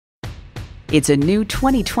It's a new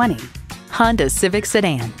 2020 Honda Civic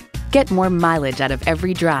sedan. Get more mileage out of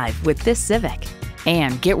every drive with this Civic.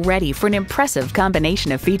 And get ready for an impressive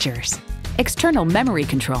combination of features: external memory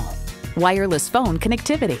control, wireless phone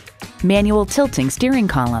connectivity, manual tilting steering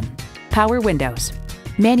column, power windows,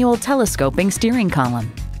 manual telescoping steering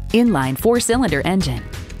column, inline 4-cylinder engine,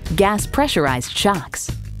 gas pressurized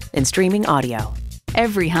shocks, and streaming audio.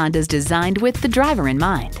 Every Honda is designed with the driver in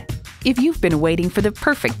mind. If you've been waiting for the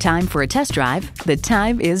perfect time for a test drive, the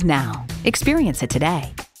time is now. Experience it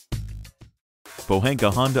today.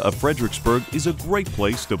 Pohanka Honda of Fredericksburg is a great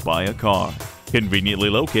place to buy a car. Conveniently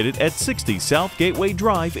located at 60 South Gateway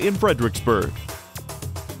Drive in Fredericksburg.